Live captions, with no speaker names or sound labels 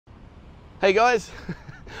Hey guys,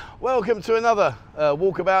 welcome to another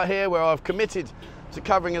walkabout here where I've committed to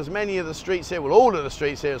covering as many of the streets here, well all of the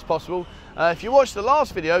streets here as possible. If you watched the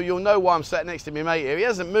last video, you'll know why I'm sat next to my mate here. He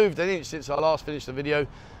hasn't moved an inch since I last finished the video,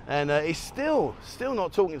 and he's still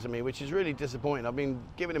not talking to me, which is really disappointing. I've been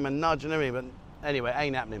giving him a nudge and everything, but anyway,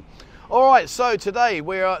 ain't happening. All right, so today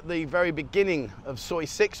we're at the very beginning of Soi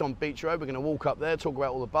 6 on Beach Road. We're going to walk up there, talk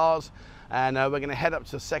about all the bars, and we're going to head up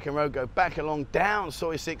to the second road, go back along down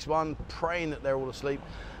Soi 6-1, praying that they're all asleep,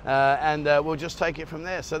 and we'll just take it from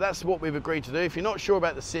there. So that's what we've agreed to do. If you're not sure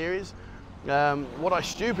about the series, what I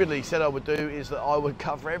stupidly said I would do is that I would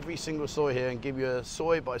cover every single soi here and give you a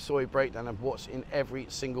soi by soi breakdown of what's in every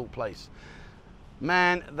single place.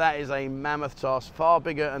 Man, that is a mammoth task, far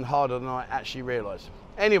bigger and harder than I actually realised.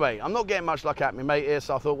 Anyway, I'm not getting much luck at me mate here,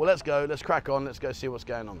 so I thought, well, let's go, let's crack on, let's go see what's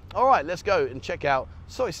going on. All right, let's go and check out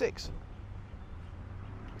Soi 6.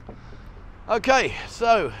 Okay,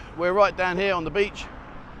 so we're right down here on the beach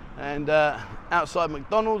and outside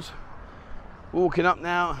McDonald's, walking up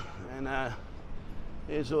now, and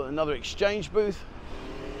here's another exchange booth.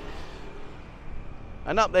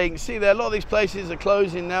 And up there you can see there, a lot of these places are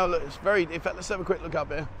closing now. Look, it's very, in fact, let's have a quick look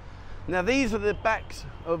up here. Now these are the backs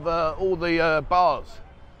of all the bars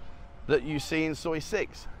that you see in Soi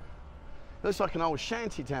 6. Looks like an old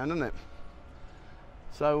shanty town, doesn't it?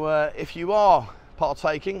 So if you are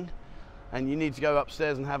partaking and you need to go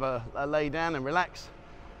upstairs and have a lay down and relax,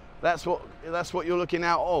 that's what you're looking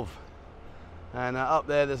out of. And up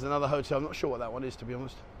there's another hotel. I'm not sure what that one is, to be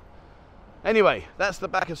honest. Anyway, that's the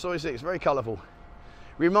back of Soi 6, very colourful.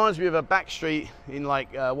 Reminds me of a back street in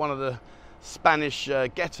like one of the Spanish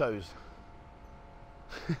ghettos.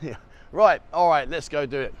 Yeah. Right, all right, let's go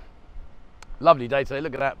do it. Lovely day today,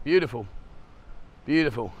 look at that, beautiful,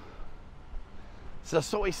 beautiful. So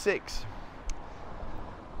Soi 6.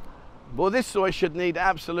 Well, this soi should need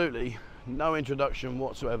absolutely no introduction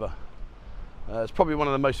whatsoever. It's probably one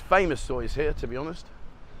of the most famous sois here, to be honest,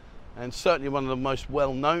 and certainly one of the most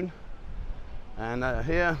well known. And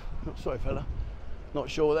here, oh, sorry fella, not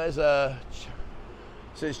sure, there's a,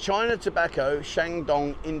 says China Tobacco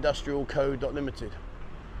Shandong Industrial Co. Limited.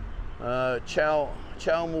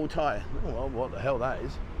 Chow Mu Tai. Oh, well, what the hell that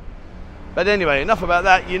is. But anyway, enough about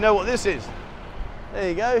that. You know what this is. There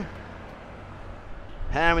you go.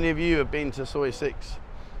 How many of you have been to Soi 6?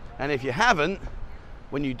 And if you haven't,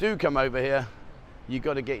 when you do come over here, you've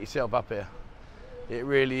got to get yourself up here. It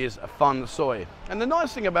really is a fun soi. And the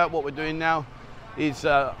nice thing about what we're doing now is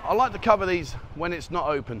I like to cover these when it's not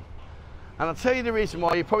open. And I'll tell you the reason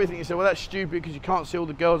why. You probably think yourself, well, that's stupid because you can't see all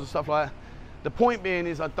the girls and stuff like that. The point being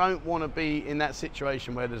is I don't want to be in that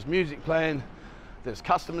situation where there's music playing, there's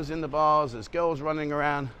customers in the bars, there's girls running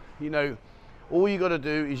around. You know, all you got to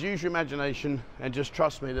do is use your imagination and just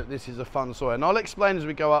trust me that this is a fun soi. And I'll explain as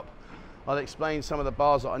we go up. I'll explain some of the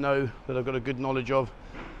bars that I know that I've got a good knowledge of.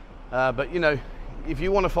 But you know, if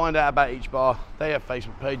you want to find out about each bar, they have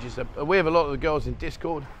Facebook pages. We have a lot of the girls in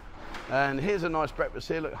Discord. And here's a nice breakfast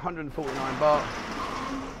here, look, 149 baht.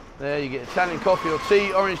 There you get Italian coffee or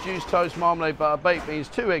tea, orange juice, toast, marmalade, butter, baked beans,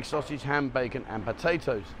 2 eggs, sausage, ham, bacon and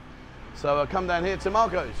potatoes. So I'll come down here to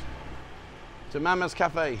Marco's, to Mama's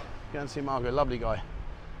Cafe. Go and see Marco, lovely guy.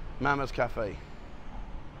 Mama's Cafe.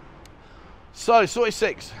 So Soi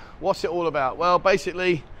 6, what's it all about? Well,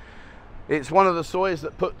 basically, it's one of the sois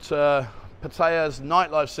that put Pattaya's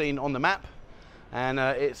nightlife scene on the map. And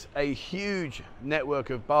it's a huge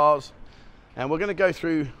network of bars. And we're going to go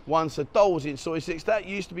through one. So Dole's in Soi 6, that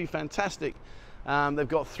used to be fantastic. They've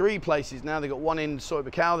got 3 places now. They've got one in Soi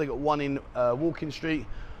Buakhao, they've got one in Walking Street.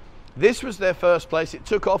 This was their first place. It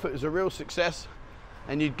took off, it was a real success.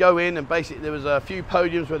 And you'd go in and basically there was a few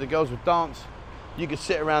podiums where the girls would dance. You could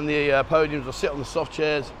sit around the podiums or sit on the soft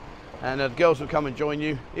chairs and the girls would come and join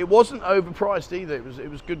you. It wasn't overpriced either, it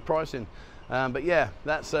was good pricing. But yeah,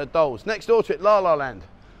 that's Dole's. Next door to it, La La Land.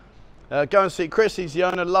 Go and see Chris, he's the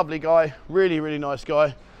owner, lovely guy, really, really nice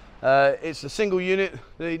guy. It's a single unit.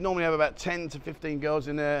 They normally have about 10 to 15 girls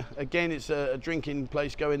in there. Again, it's a drinking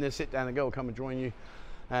place. Go in there, sit down, and a girl will come and join you,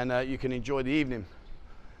 and you can enjoy the evening.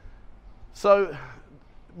 So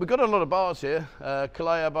we've got a lot of bars here,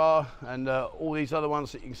 Kalaya Bar and all these other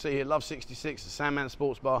ones that you can see here, Love 66, the Sandman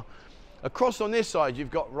Sports Bar. Across on this side,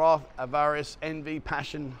 you've got Wrath, Avarice, Envy,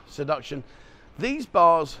 Passion, Seduction. These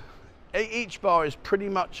bars, each bar is pretty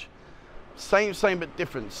much same but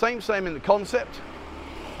different. Same in the concept,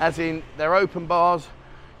 as in they're open bars.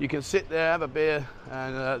 You can sit there, have a beer,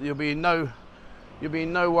 and you'll be in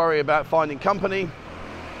no worry about finding company.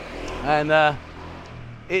 And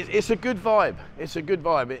it's a good vibe. It's a good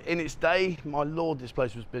vibe. In its day, my lord, this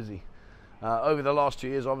place was busy. Over the last 2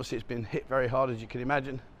 years, obviously, it's been hit very hard, as you can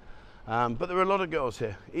imagine. But there are a lot of girls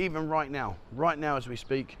here, even right now as we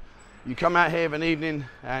speak. You come out here of an evening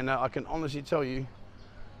and I can honestly tell you,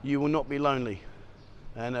 you will not be lonely.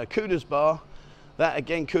 And Kuda's Bar,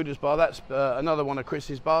 Kuda's Bar, that's another one of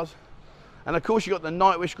Chris's bars. And of course you've got the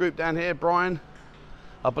Nightwish group down here, Brian.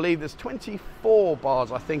 I believe there's 24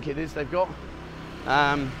 bars, I think it is, they've got.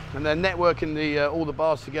 And they're networking all the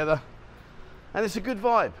bars together. And it's a good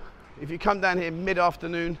vibe. If you come down here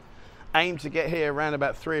mid-afternoon, aim to get here around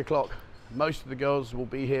about 3 o'clock. Most of the girls will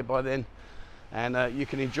be here by then. And you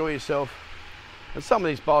can enjoy yourself. And some of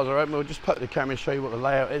these bars are open. We'll just put the camera and show you what the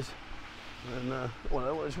layout is. And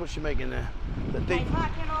what's she making there? The deep.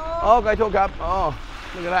 Oh, go talk up. Oh,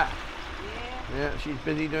 look at that. Yeah, she's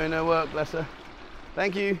busy doing her work, bless her.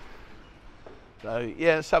 Thank you. So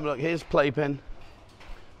yeah, let's have a look. Here's Playpen.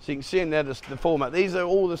 So you can see in there the format. These are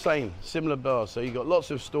all the same, similar bars. So you've got lots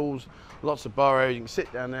of stalls, lots of bar areas. You can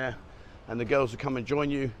sit down there and the girls will come and join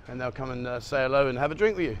you and they'll come and say hello and have a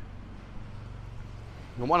drink with you.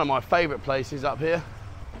 And one of my favourite places up here,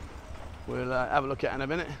 we'll have a look at in a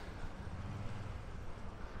minute.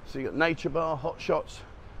 So you've got Nature Bar, Hot Shots.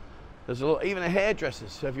 There's a lot, even a hairdresser.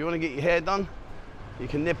 So if you want to get your hair done, you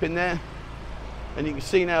can nip in there. And you can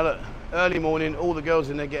see now that early morning, all the girls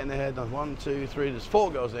in there getting their hair done. 1, 2, 3, there's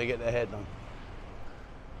 4 girls there getting their hair done.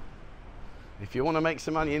 If you want to make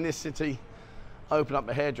some money in this city, open up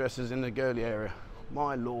the hairdressers in the girly area.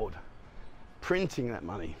 My Lord, printing that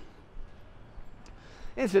money.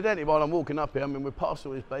 Incidentally, while I'm walking up here, I mean, we're past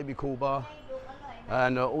all this Baby Cool Bar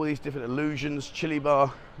and all these different Illusions, Chili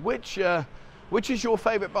Bar. Which is your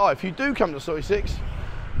favourite bar? If you do come to Soy 6,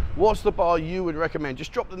 what's the bar you would recommend?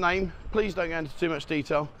 Just drop the name. Please don't go into too much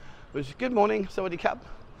detail. Good morning, Sawadee Cap.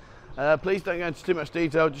 Please don't go into too much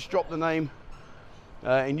detail. Just drop the name.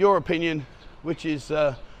 In your opinion, which is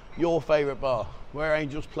your favourite bar? Where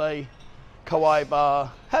Angels Play, Kauai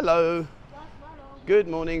Bar, hello. Good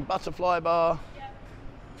morning, Butterfly Bar,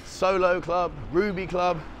 Solo Club, Ruby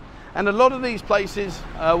Club. And a lot of these places,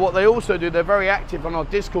 what they also do, they're very active on our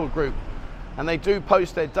Discord group. And they do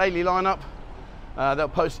post their daily lineup. They'll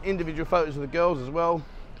post individual photos of the girls as well,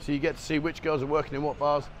 so you get to see which girls are working in what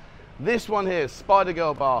bars. This one here, Spider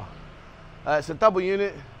Girl Bar. It's a double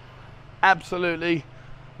unit, absolutely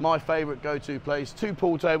my favourite go-to place. 2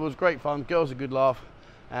 pool tables, great fun, girls a good laugh,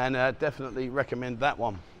 and definitely recommend that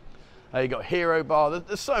one. You got Hero Bar,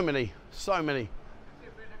 there's so many.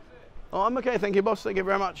 Oh, I'm okay, thank you boss, thank you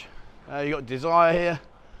very much. You got Desire here.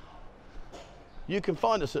 You can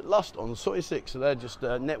find us at Lust on Soy 6, so they're just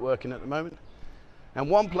networking at the moment. And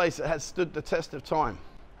one place that has stood the test of time,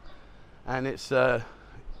 and it's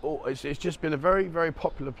just been a very, very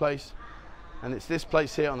popular place, and it's this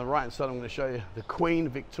place here on the right hand side. I'm going to show you the Queen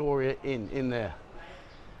Victoria Inn in there.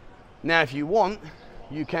 Now if you want,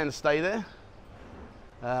 you can stay there.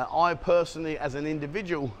 I personally, as an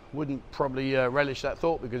individual, wouldn't probably relish that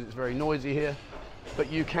thought because it's very noisy here,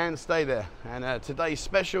 but you can stay there. And today's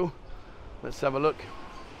special, let's have a look.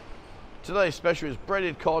 Today's special is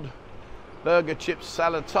breaded cod, burger, chips,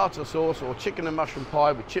 salad, tartar sauce, or chicken and mushroom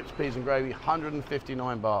pie with chips, peas and gravy,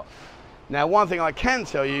 159 baht. Now, one thing I can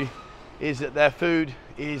tell you is that their food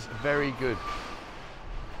is very good.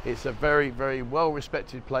 It's a very, very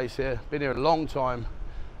well-respected place here. Been here a long time,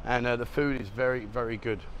 and the food is very, very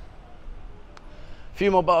good. A few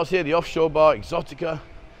more bars here, the Offshore Bar, Exotica,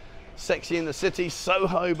 Sexy in the City,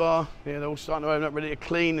 Soho Bar. Yeah, they're all starting to open up, ready to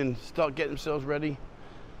clean and start getting themselves ready.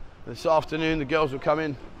 This afternoon, the girls will come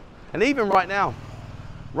in. And even right now,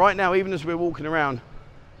 even as we're walking around,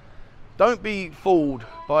 don't be fooled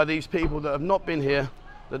by these people that have not been here,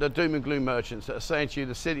 that are doom and gloom merchants, that are saying to you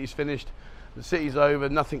the city's finished, the city's over,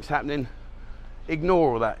 nothing's happening.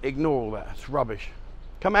 Ignore all that, it's rubbish.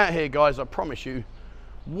 Come out here, guys, I promise you,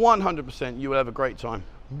 100% you will have a great time,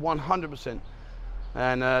 100%.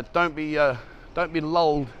 And don't be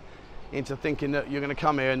lulled into thinking that you're going to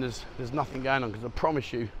come here and there's nothing going on, because I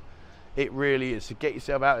promise you, it really is. So get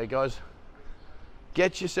yourself out here, guys.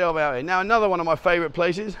 Get yourself out here. Now, another one of my favourite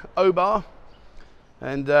places, O-Bar.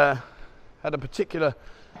 And had a particular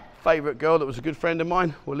favourite girl that was a good friend of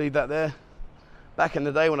mine. We'll leave that there. Back in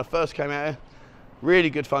the day when I first came out here, really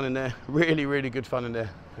good fun in there. Really, really good fun in there.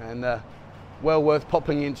 And well worth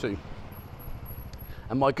popping into.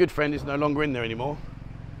 And my good friend is no longer in there anymore.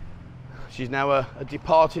 She's now a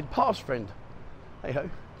departed past friend. Hey ho.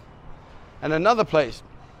 And another place.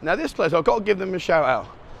 Now this place, I've got to give them a shout out.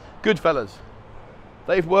 Goodfellas.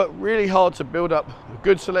 They've worked really hard to build up a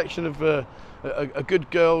good selection of a good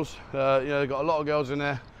girls. You know, they've got a lot of girls in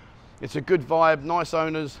there. It's a good vibe, nice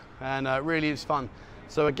owners, and really is fun.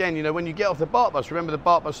 So again, you know, when you get off the BART bus, remember the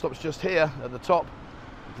BART bus stops just here at the top.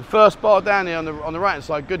 The first bar down here on the right hand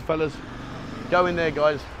side, Goodfellas. Go in there,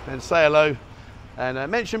 guys, and say hello. And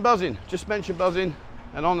mention buzzing, just mention buzzing.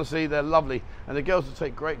 And honestly, they're lovely. And the girls will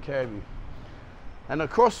take great care of you. And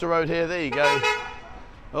across the road here, there you go.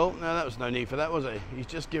 Oh, no, that was no need for that, was it? You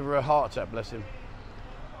just give her a heart attack, bless him.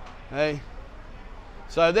 Hey.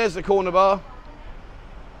 So there's the corner bar.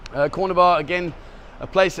 Corner bar, again, a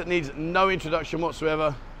place that needs no introduction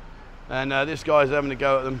whatsoever. And this guy's having a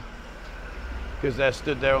go at them because they're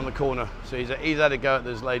stood there on the corner. So he's had a go at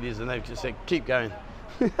those ladies and they've just said, keep going.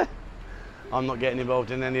 I'm not getting involved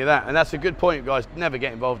in any of that. And that's a good point, guys. Never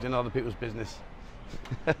get involved in other people's business.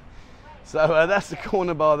 So that's the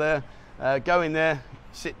corner bar there. Go in there,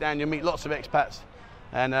 sit down, you'll meet lots of expats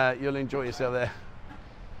and you'll enjoy yourself there.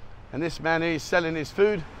 And this man is selling his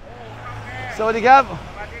food. Sawadee krap.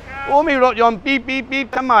 Oh, me rot yon beep beep beep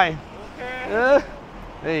come on.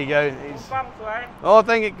 There you go. Oh,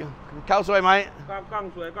 thank you. Khao Soi, mate.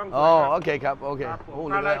 Oh, okay, Cap. Okay. Oh,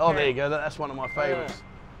 look at that. Oh, there you go. That's one of my favourites.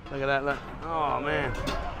 Look at that. Look. Oh, man.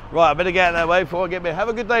 Right, I better get out of that way before I get there. Have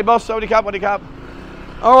a good day, boss. Sawadee krap, Sawadee krap.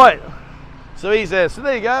 All right. So he's there. So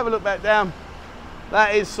there you go. Have a look back down.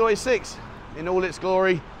 That is Soi 6 in all its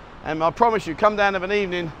glory. And I promise you, come down of an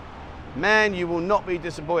evening, man, you will not be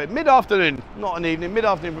disappointed. Mid-afternoon, not an evening,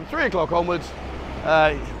 mid-afternoon from 3 o'clock onwards,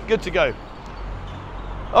 good to go.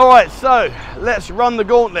 All right, so let's run the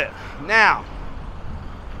gauntlet. Now,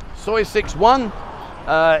 Soi 6-1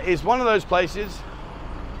 is one of those places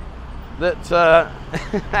that,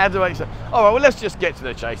 how do I say? All right, well, let's just get to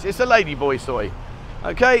the chase. It's a ladyboy Soi.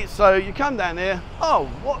 Okay, so you come down here. Oh,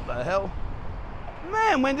 what the hell?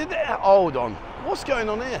 Man, when did that, hold on. What's going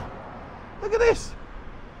on here? Look at this.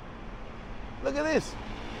 Look at this.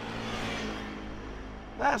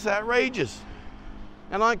 That's outrageous.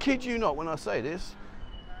 And I kid you not when I say this.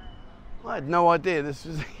 I had no idea this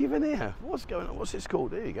was even here. What's going on? What's this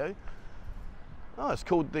called? There you go. Oh, it's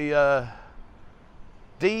called the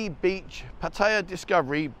D Beach, Pattaya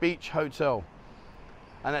Discovery Beach Hotel.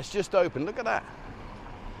 And it's just open. Look at that.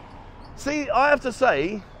 See, I have to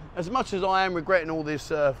say, as much as I am regretting all this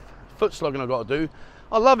foot slogging I've got to do,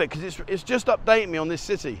 I love it because it's just updating me on this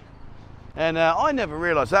city. And I never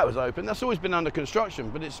realised that was open. That's always been under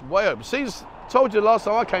construction, but it's way open. See, told you last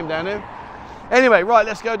time I came down here. Anyway, right,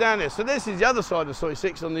 let's go down there. So this is the other side of Soi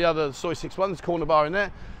 6 on the other Soi 6-1. There's a corner bar in there.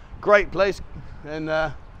 Great place. And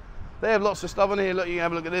they have lots of stuff on here. Look, you can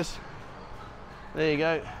have a look at this. There you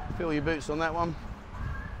go. Fill your boots on that one.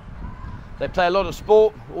 They play a lot of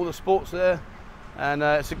sport, all the sports there. And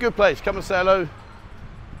it's a good place. Come and say hello.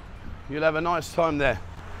 You'll have a nice time there.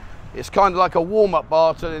 It's kind of like a warm-up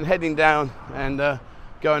bar to then heading down and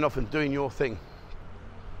going off and doing your thing.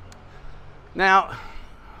 Now,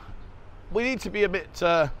 we need to be a bit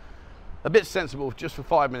sensible just for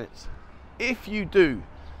 5 minutes. If you do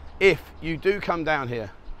come down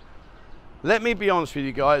here, let me be honest with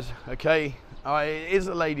you guys, okay? It is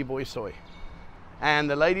a ladyboy Soi. And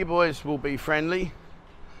the ladyboys will be friendly,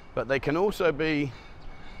 but they can also be,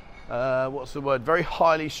 what's the word, very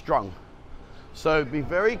highly strung. So be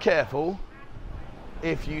very careful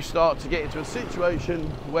if you start to get into a situation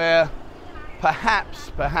where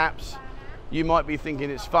perhaps you might be thinking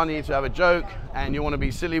it's funny to have a joke and you want to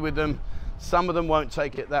be silly with them. Some of them won't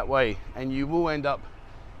take it that way and you will end up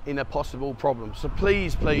in a possible problem. So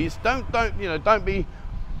please, don't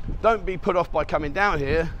be put off by coming down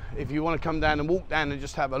here. If you want to come down and walk down and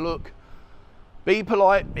just have a look, be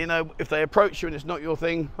polite. If they approach you and it's not your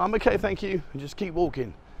thing, I'm okay, thank you, and just keep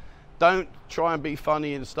walking. Don't try and be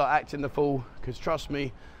funny and start acting the fool, because trust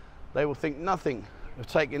me, they will think nothing of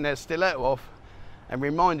taking their stiletto off and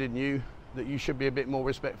reminding you that you should be a bit more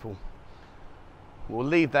respectful. We'll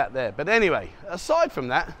leave that there. But anyway, aside from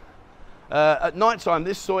that, at night time,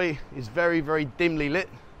 this Soi is very, very dimly lit.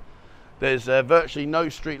 There's virtually no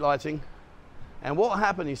street lighting. And what will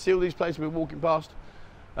happen, you see all these places we're walking past,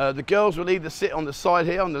 the girls will either sit on the side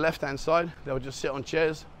here, on the left-hand side, they'll just sit on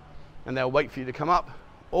chairs and they'll wait for you to come up,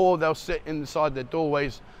 or they'll sit inside the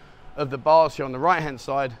doorways of the bars here on the right-hand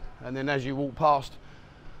side, and then as you walk past,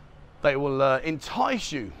 they will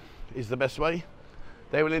entice you, is the best way.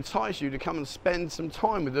 They will entice you to come and spend some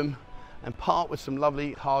time with them and part with some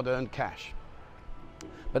lovely hard-earned cash.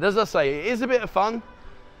 But as I say, it is a bit of fun,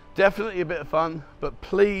 definitely a bit of fun, but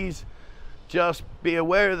please just be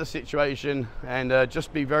aware of the situation and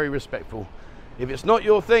just be very respectful. If it's not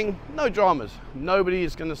your thing, no dramas. Nobody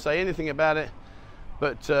is going to say anything about it.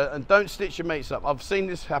 But and don't stitch your mates up. I've seen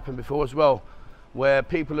this happen before as well, where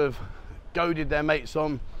people have goaded their mates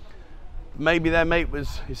on. Maybe their mate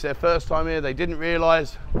it's their first time here, they didn't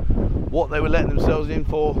realise what they were letting themselves in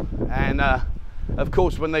for, and of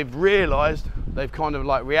course when they've realised they've kind of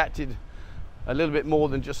like reacted a little bit more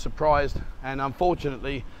than just surprised. And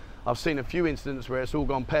unfortunately, I've seen a few incidents where it's all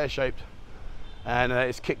gone pear-shaped and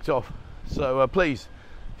it's kicked off. So please,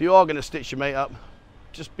 if you are going to stitch your mate up,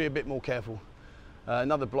 just be a bit more careful.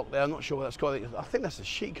 Another block there, I'm not sure what that's called. I think that's a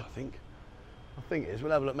sheik, I think it is.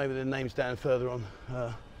 We'll have a look, maybe the name's down further on.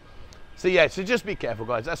 So yeah, so just be careful,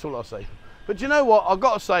 guys, that's all I'll say. But you know what, I've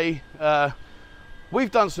got to say,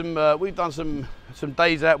 we've done some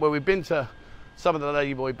days out where we've been to some of the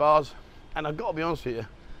ladyboy bars, and I've got to be honest with you,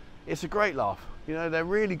 it's a great laugh. You know, they're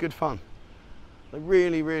really good fun. They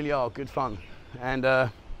really, really are good fun. And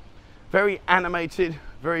very animated,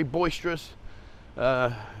 very boisterous,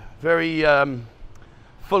 very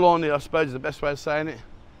full on, I suppose is the best way of saying it.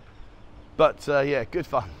 But yeah, good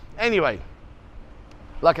fun. Anyway,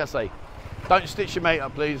 like I say, don't stitch your mate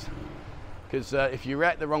up, please, because if you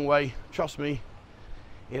react the wrong way, trust me,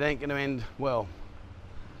 it ain't going to end well.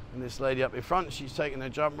 And this lady up in front, she's taking her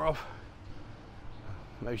jumper off.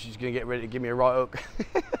 Maybe she's going to get ready to give me a right hook.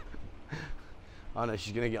 I know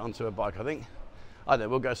she's going to get onto her bike, I think. I don't know,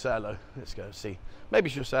 we'll go say hello. Let's go see. Maybe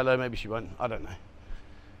she'll say hello, maybe she won't. I don't know.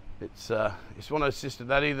 It's one of those sisters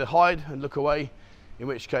that either hide and look away, in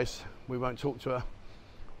which case we won't talk to her,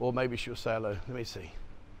 or maybe she'll say hello. Let me see.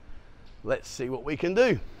 Let's see what we can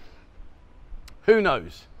do. Who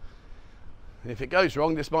knows? If it goes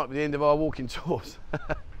wrong, this might be the end of our walking tours.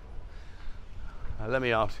 Let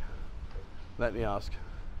me ask.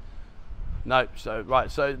 No, so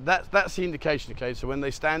right, so that's the indication, okay? So when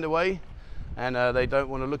they stand away and they don't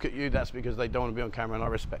want to look at you, that's because they don't want to be on camera, and I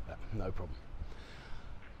respect that, no problem.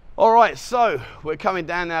 All right, so we're coming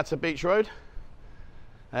down now to Beach Road,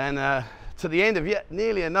 and to the end of yet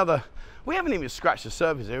nearly another, we haven't even scratched the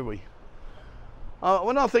surface here, have we?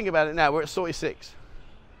 When I think about it now, we're at Soi 6.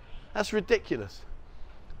 That's ridiculous.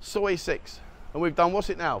 Soi 6. And we've done, what's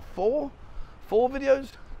it now, four videos?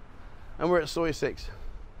 And we're at Soi 6.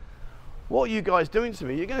 What are you guys doing to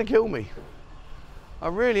me? You're going to kill me. I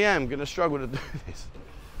really am going to struggle to do this.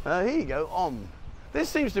 Here you go, on. This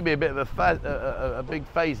seems to be a bit of a big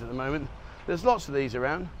phase at the moment. There's lots of these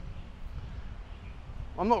around.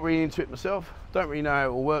 I'm not really into it myself. Don't really know how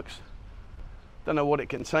it all works. Don't know what it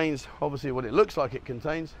contains. Obviously what it looks like it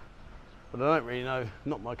contains, but I don't really know.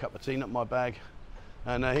 Not my cup of tea, not my bag.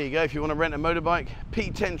 And here you go, if you want to rent a motorbike,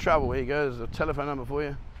 P10 Travel, here you go, there's a telephone number for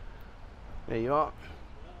you. There you are.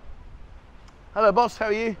 Hello boss, how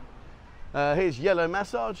are you? Here's Yellow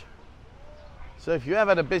Massage. So if you have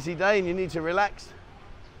had a busy day and you need to relax,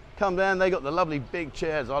 come down. They got the lovely big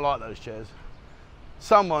chairs. I like those chairs.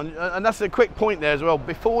 Someone, and that's a quick point there as well,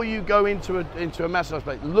 before you go into a massage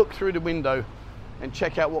place, look through the window and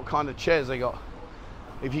check out what kind of chairs they got.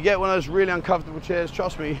 If you get one of those really uncomfortable chairs,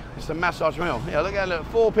 trust me, it's a massage meal. Yeah, look at that, look,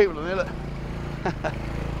 4 people in there, look.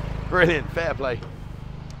 Brilliant, fair play.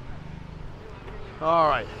 All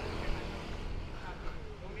right.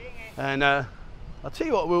 And I'll tell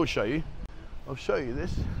you what I will show you. I'll show you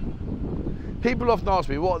this. People often ask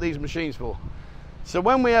me, what are these machines for? So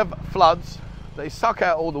when we have floods, they suck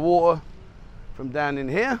out all the water from down in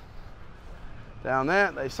here, down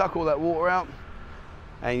there. They suck all that water out.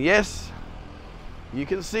 And yes, you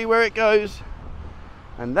can see where it goes.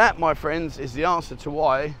 And that, my friends, is the answer to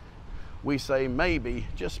why we say maybe,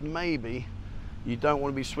 just maybe, you don't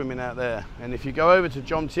want to be swimming out there. And if you go over to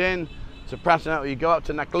Jomtien, to Pattaya, or you go up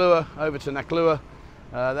to Naklua, over to Naklua,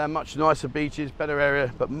 they're much nicer beaches, better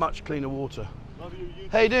area, but much cleaner water.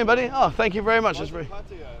 How you doing, buddy? Oh, thank you very much.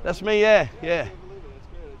 That's me, yeah.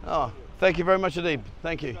 Oh, thank you very much indeed.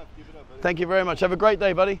 Thank you. Thank you very much. Have a great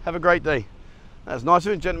day, buddy. Have a great day. That's nice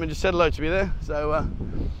of you. Gentleman just said hello to me there. So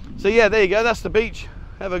yeah, there you go. That's the beach.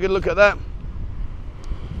 Have a good look at that.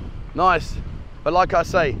 Nice. But like I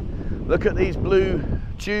say, look at these blue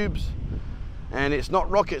tubes, and it's not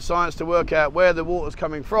rocket science to work out where the water's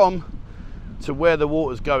coming from to where the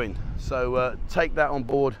water's going. So take that on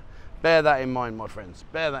board. Bear that in mind, my friends.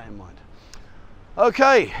 Bear that in mind.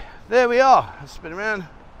 Okay, there we are. Let's spin around.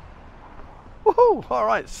 Woohoo! All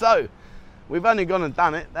right, so we've only gone and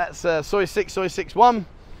done it. That's Soi 6, Soi 6-1.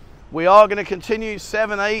 We are going to continue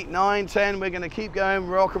 7, 8, 9, 10. We're going to keep going,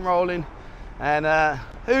 rock and rolling. And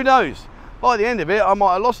who knows? By the end of it, I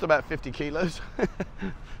might have lost about 50 kilos.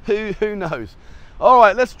 Who knows? All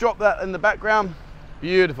right, let's drop that in the background.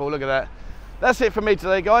 Beautiful, look at that. That's it for me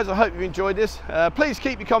today, guys. I hope you enjoyed this. Please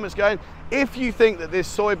keep your comments going. If you think that this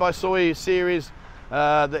Soi by Soi series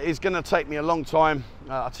that is going to take me a long time,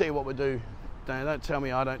 I'll tell you what we'll do. Don't tell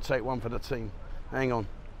me I don't take one for the team. Hang on.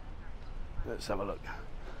 Let's have a look.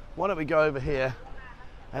 Why don't we go over here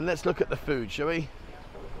and let's look at the food, shall we?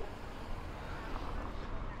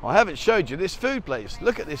 I haven't showed you this food place.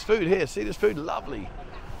 Look at this food here. See this food? Lovely.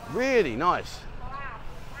 Really nice.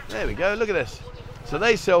 There we go. Look at this. So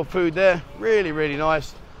they sell food there. Really, really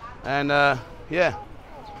nice. And yeah.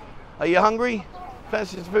 Are you hungry?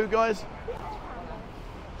 Fancy some food, guys?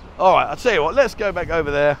 All right, I'll tell you what. Let's go back over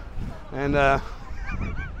there. And oh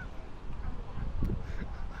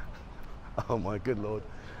my good Lord.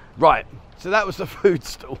 Right. So that was the food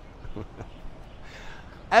stall.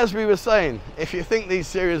 As we were saying, if you think these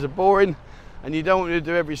series are boring and you don't want me to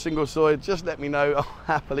do every single soy, just let me know. I'll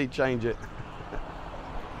happily change it.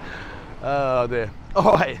 Oh dear.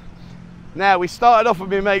 All right. Now, we started off with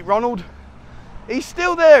my mate Ronald. He's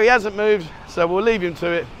still there. He hasn't moved, so we'll leave him to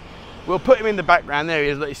it. We'll put him in the background. There he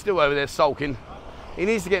is. Look, he's still over there sulking. He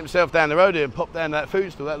needs to get himself down the road here and pop down that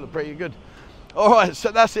food stall. That looked pretty good. All right,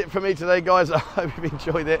 so that's it for me today, guys. I hope you've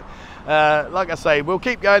enjoyed it. Like I say, we'll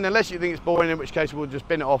keep going unless you think it's boring, in which case we'll just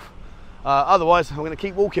bin it off. Otherwise, I'm going to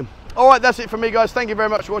keep walking. All right, that's it for me, guys. Thank you very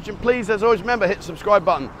much for watching. Please, as always, remember, hit the subscribe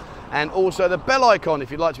button and also the bell icon if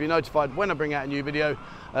you'd like to be notified when I bring out a new video.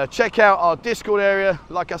 Check out our Discord area.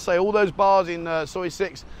 Like I say, all those bars in Soy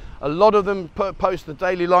 6, a lot of them post the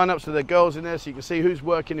daily lineups of their girls in there, so you can see who's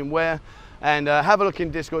working and where. And have a look in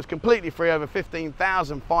Discord. It's completely free, over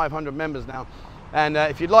 15,500 members now. And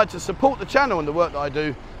if you'd like to support the channel and the work that I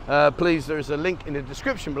do, please, there is a link in the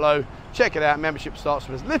description below. Check it out. Membership starts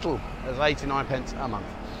from as little as 89p a month.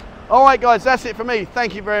 All right, guys, that's it for me.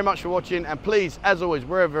 Thank you very much for watching. And please, as always,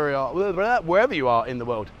 wherever you are in the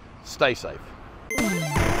world, stay safe.